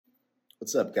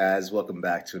What's up, guys? Welcome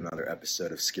back to another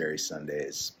episode of Scary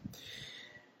Sundays.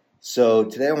 So,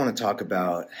 today I want to talk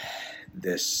about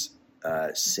this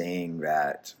saying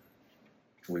that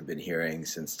we've been hearing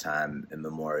since time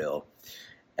immemorial.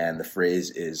 And the phrase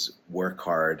is work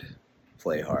hard,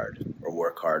 play hard, or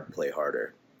work hard, play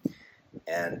harder.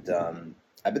 And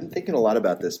I've been thinking a lot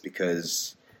about this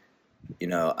because,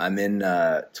 I'm in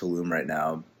Tulum right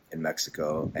now in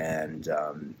Mexico, and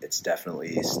it's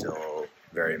definitely still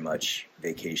very much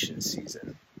vacation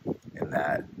season in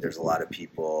that there's a lot of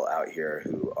people out here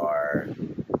who are,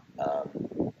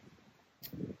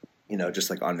 just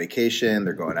like on vacation.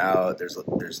 They're going out.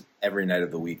 There's every night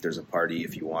of the week there's a party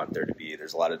if you want there to be.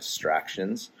 There's a lot of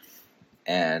distractions,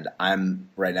 and I'm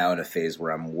right now in a phase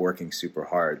where I'm working super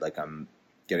hard. Like I'm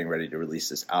getting ready to release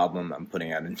this album. I'm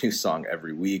putting out a new song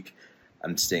every week.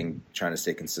 I'm trying to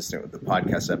stay consistent with the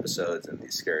podcast episodes and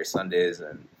these Scary Sundays,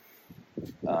 and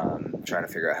trying to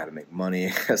figure out how to make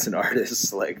money as an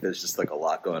artist. Like there's just like a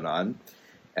lot going on,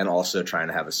 and also trying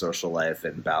to have a social life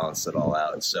and balance it all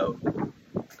out. So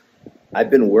I've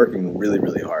been working really,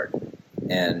 really hard,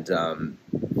 and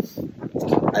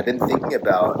I've been thinking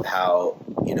about how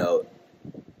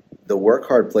the work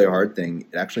hard, play hard thing.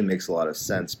 It actually makes a lot of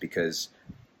sense because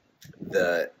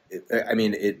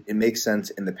it makes sense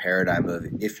in the paradigm of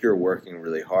if you're working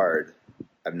really hard.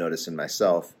 I've noticed in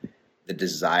myself, the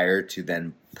desire to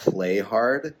then play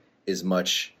hard is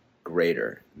much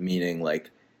greater, meaning like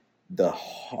the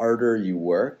harder you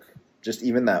work, just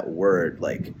even that word,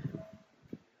 like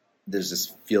there's this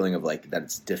feeling of like that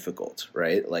it's difficult,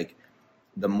 right? Like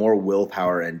the more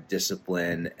willpower and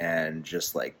discipline and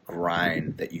just like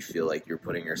grind that you feel like you're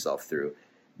putting yourself through,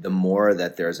 the more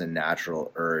that there's a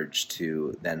natural urge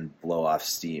to then blow off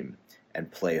steam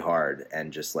and play hard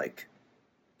and just like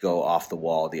go off the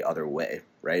wall the other way,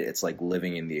 right? It's like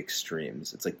living in the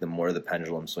extremes. It's like the more the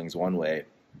pendulum swings one way,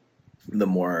 the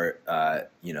more,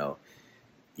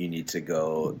 you need to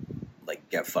go like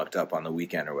get fucked up on the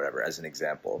weekend or whatever, as an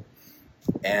example.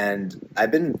 And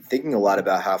I've been thinking a lot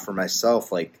about how for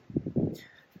myself, like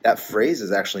that phrase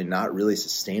is actually not really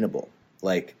sustainable.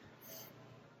 Like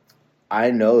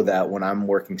I know that when I'm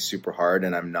working super hard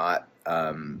and I'm not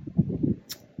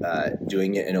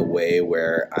doing it in a way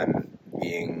where I'm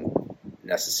being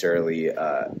necessarily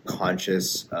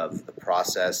conscious of the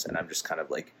process, and I'm just kind of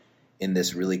like in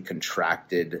this really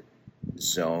contracted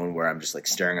zone where I'm just like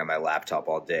staring at my laptop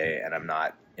all day and I'm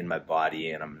not in my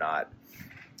body and I'm not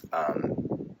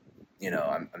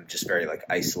I'm just very like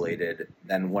isolated.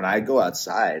 Then when I go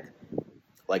outside,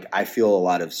 like I feel a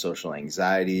lot of social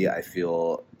anxiety. I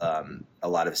feel a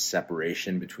lot of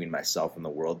separation between myself and the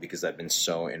world because I've been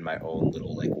so in my own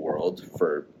little like world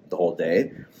for the whole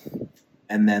day.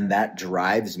 And then that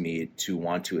drives me to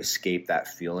want to escape that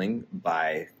feeling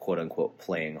by quote unquote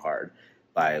playing hard,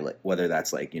 by like whether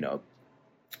that's like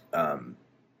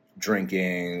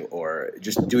drinking or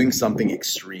just doing something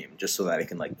extreme just so that I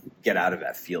can like get out of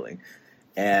that feeling.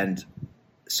 And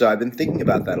so I've been thinking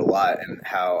about that a lot and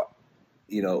how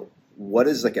what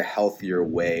is like a healthier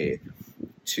way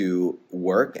to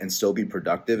work and still be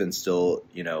productive and still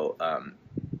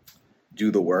do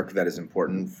the work that is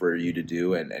important for you to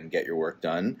do and get your work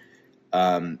done,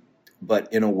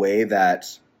 but in a way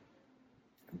that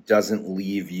doesn't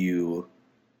leave you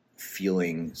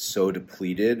feeling so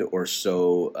depleted or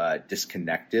so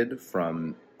disconnected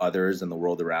from others and the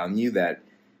world around you that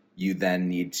you then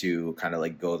need to kind of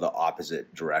like go the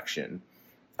opposite direction,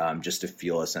 just to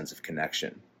feel a sense of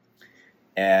connection.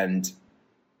 And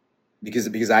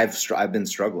because I've been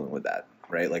struggling with that,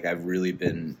 right? Like I've really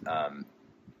been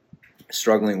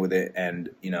struggling with it, and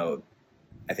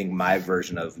I think my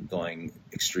version of going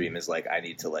extreme is like I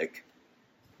need to like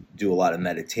do a lot of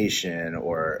meditation,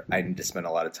 or I need to spend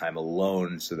a lot of time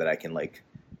alone so that I can like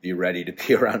be ready to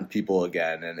be around people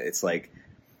again. And it's like,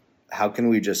 how can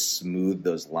we just smooth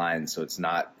those lines so it's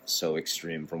not so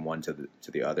extreme from one to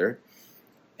the other?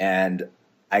 And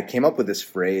I came up with this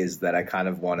phrase that I kind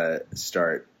of want to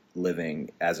start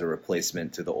living as a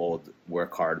replacement to the old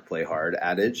work hard, play hard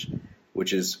adage,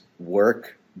 which is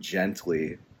work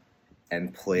gently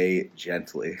and play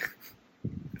gently.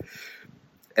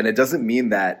 And it doesn't mean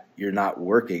that you're not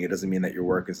working. It doesn't mean that your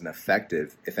work isn't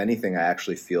effective. If anything, I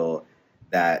actually feel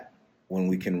that when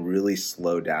we can really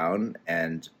slow down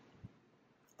and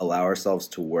allow ourselves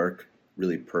to work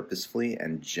really purposefully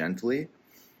and gently,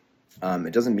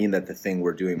 it doesn't mean that the thing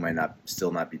we're doing might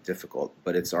still not be difficult,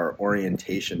 but it's our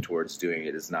orientation towards doing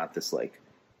it is not this like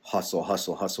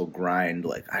hustle grind,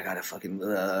 like I gotta fucking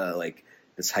like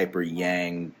this hyper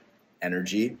yang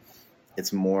energy.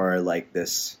 It's more like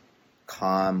this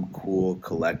calm, cool,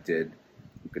 collected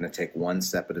going to take one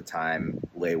step at a time,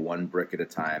 lay one brick at a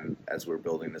time as we're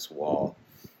building this wall.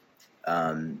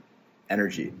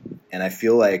 Energy. And I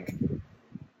feel like,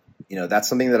 that's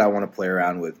something that I want to play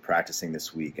around with practicing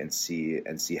this week and see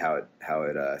how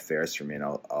it fares for me. And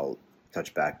I'll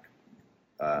touch back,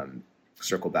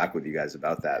 circle back with you guys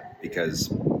about that,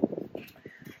 because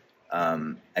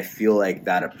I feel like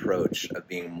that approach of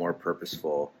being more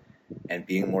purposeful and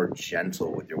being more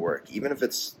gentle with your work, even if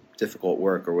it's difficult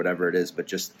work or whatever it is, but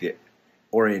just the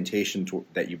orientation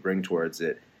that you bring towards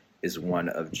it is one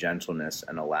of gentleness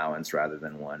and allowance rather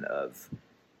than one of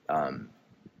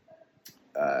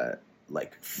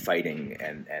like fighting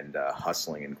and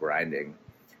hustling and grinding,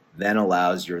 then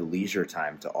allows your leisure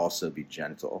time to also be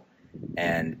gentle.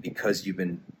 And because you've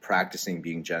been practicing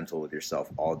being gentle with yourself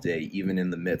all day, even in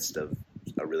the midst of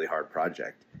a really hard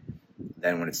project,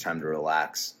 then when it's time to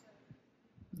relax,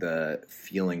 the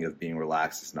feeling of being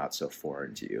relaxed is not so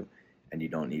foreign to you, and you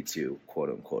don't need to, quote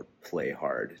unquote, play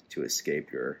hard to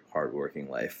escape your hardworking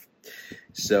life.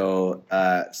 So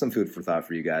some food for thought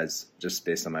for you guys, just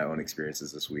based on my own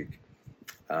experiences this week.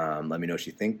 Let me know what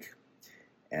you think.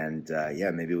 And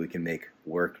maybe we can make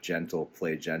work gentle,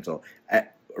 play gentle.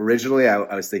 Originally,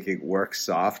 I was thinking work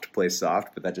soft, play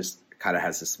soft, but that just kind of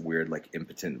has this weird, like,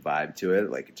 impotent vibe to it.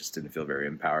 Like, it just didn't feel very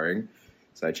empowering.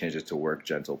 So I changed it to work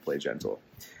gentle, play gentle.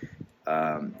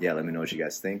 Let me know what you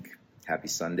guys think. Happy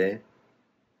Sunday.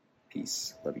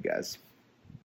 Peace. Love you guys.